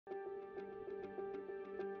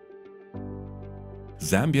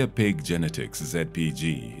Zambia Pig Genetics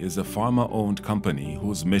 (ZPG) is a farmer-owned company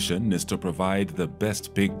whose mission is to provide the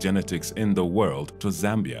best pig genetics in the world to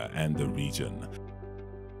Zambia and the region.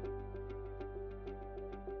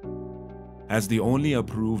 As the only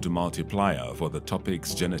approved multiplier for the top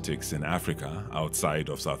pigs genetics in Africa outside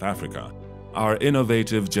of South Africa, our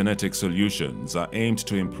innovative genetic solutions are aimed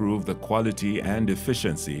to improve the quality and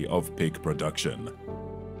efficiency of pig production.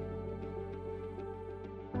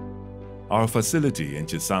 Our facility in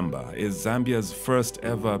Chisamba is Zambia's first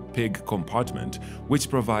ever pig compartment, which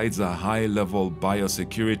provides a high-level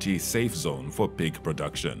biosecurity safe zone for pig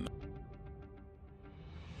production.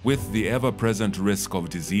 With the ever-present risk of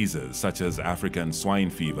diseases such as African swine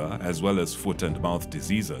fever as well as foot and mouth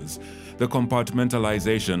diseases, the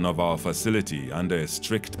compartmentalization of our facility under a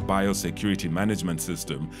strict biosecurity management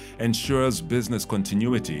system ensures business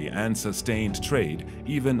continuity and sustained trade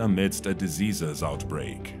even amidst a diseases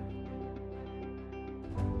outbreak.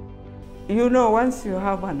 You know, once you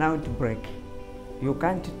have an outbreak, you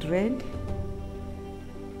can't trade,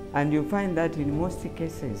 and you find that in most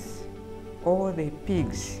cases, all the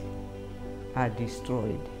pigs are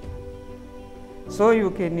destroyed. So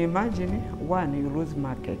you can imagine, one, you lose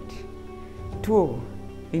market. Two,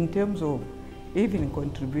 in terms of even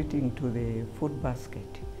contributing to the food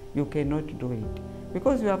basket, you cannot do it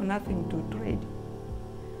because you have nothing to trade.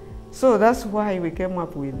 So that's why we came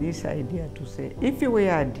up with this idea to say, if we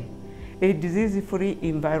had a disease-free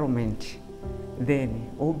environment, then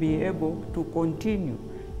we'll be able to continue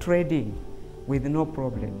trading with no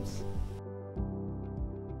problems.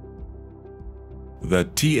 The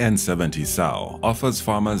TN70 sow offers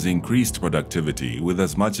farmers increased productivity with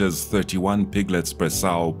as much as 31 piglets per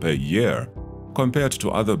sow per year, compared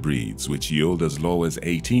to other breeds which yield as low as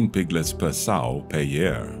 18 piglets per sow per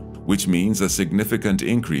year, which means a significant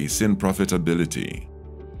increase in profitability.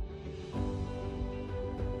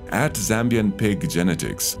 At Zambian Pig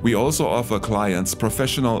Genetics, we also offer clients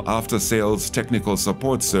professional after-sales technical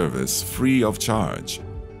support service free of charge.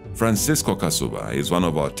 Francisco Kasuba is one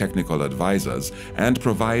of our technical advisors and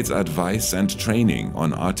provides advice and training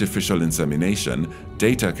on artificial insemination,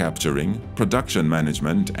 data capturing, production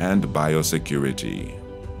management, and biosecurity.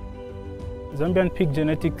 Zambian Pig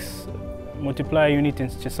Genetics multiplier unit in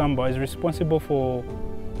Chisamba is responsible for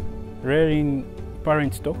rearing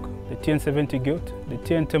parent stock, the TN70 gilt, the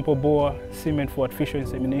TN Temple Boa semen for artificial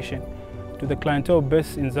insemination, to the clientele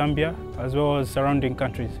base in Zambia as well as surrounding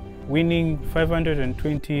countries, winning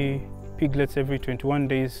 520 piglets every 21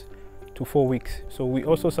 days to 4 weeks. So we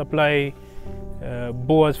also supply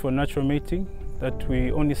boas for natural mating that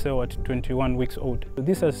we only sell at 21 weeks old. So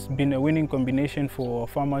this has been a winning combination for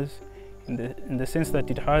farmers in the sense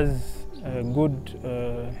that it has a good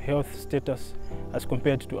health status as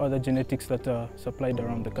compared to other genetics that are supplied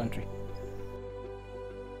around the country.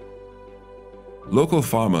 Local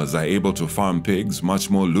farmers are able to farm pigs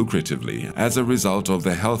much more lucratively as a result of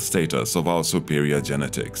the health status of our superior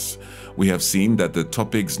genetics. We have seen that the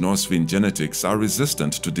top pigs Norsvin genetics are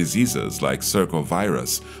resistant to diseases like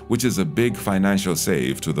circovirus, which is a big financial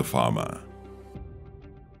save to the farmer.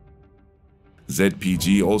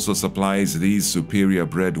 ZPG also supplies these superior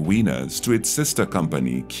bred weaners to its sister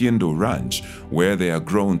company, Kindu Ranch, where they are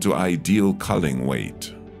grown to ideal culling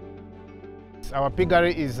weight. Our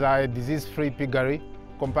piggery is a disease-free piggery,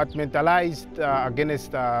 compartmentalized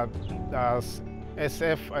against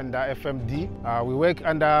SF and FMD. We work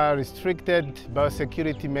under restricted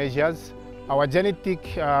biosecurity measures. Our genetic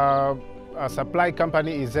supply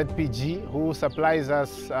company is ZPG, who supplies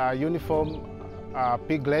us uniform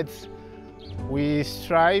piglets. We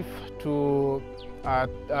strive to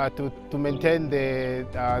maintain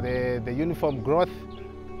the uniform growth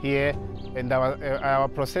here, and our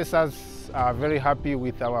processors are very happy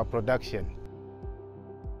with our production.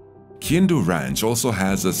 Kindu Ranch also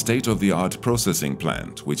has a state-of-the-art processing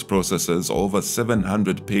plant which processes over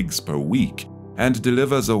 700 pigs per week and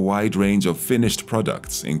delivers a wide range of finished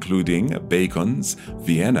products including bacons,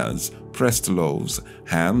 Viennas, pressed loaves,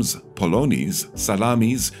 hams, polonis,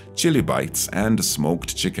 salamis, chili bites, and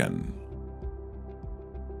smoked chicken.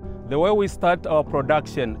 The way we start our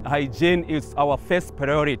production, hygiene is our first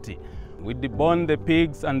priority. We debone the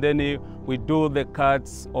pigs and then we do the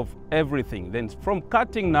cuts of everything. Then from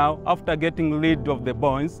cutting now, after getting rid of the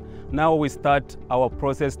bones, now we start our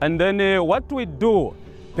process. And then what we do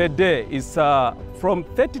per day is from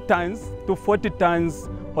 30 tons to 40 tons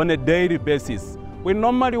on a daily basis. We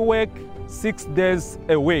normally work 6 days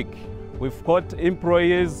a week. We've got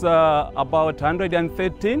employees about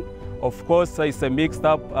 113. Of course, it's a mixed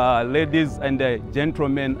up ladies and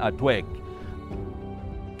gentlemen at work.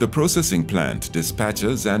 The processing plant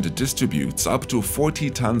dispatches and distributes up to 40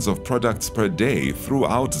 tons of products per day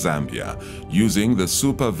throughout Zambia, using the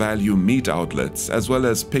Super Value meat outlets as well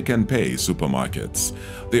as Pick and Pay supermarkets.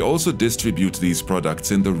 They also distribute these products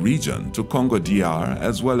in the region to Congo DR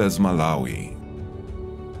as well as Malawi.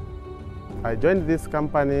 I joined this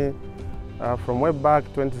company from way back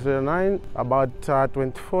 2009, about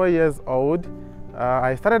 24 years old.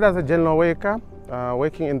 I started as a general worker,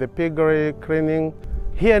 working in the piggery, cleaning.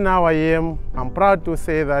 Here now I'm proud to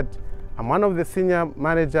say that I'm one of the senior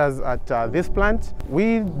managers at this plant.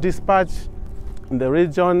 We dispatch in the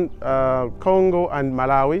region, Congo and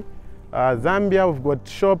Malawi. Zambia, we've got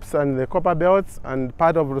shops and the copper belts and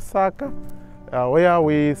part of Lusaka, where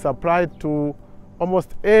we supply to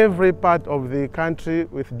almost every part of the country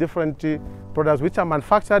with different products which are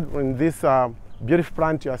manufactured in this beautiful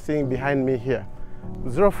plant you are seeing behind me here.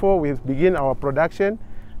 04, we begin our production,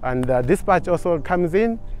 and dispatch also comes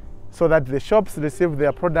in so that the shops receive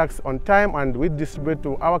their products on time and we distribute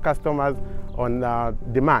to our customers on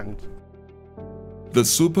demand. The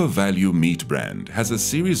Super Value Meat brand has a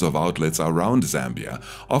series of outlets around Zambia,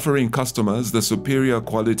 offering customers the superior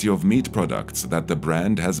quality of meat products that the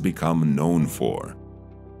brand has become known for.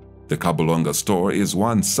 The Kabulonga store is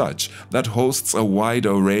one such that hosts a wide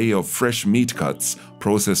array of fresh meat cuts,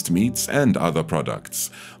 processed meats, and other products.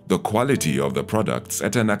 The quality of the products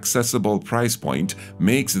at an accessible price point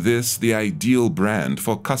makes this the ideal brand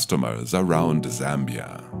for customers around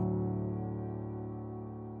Zambia.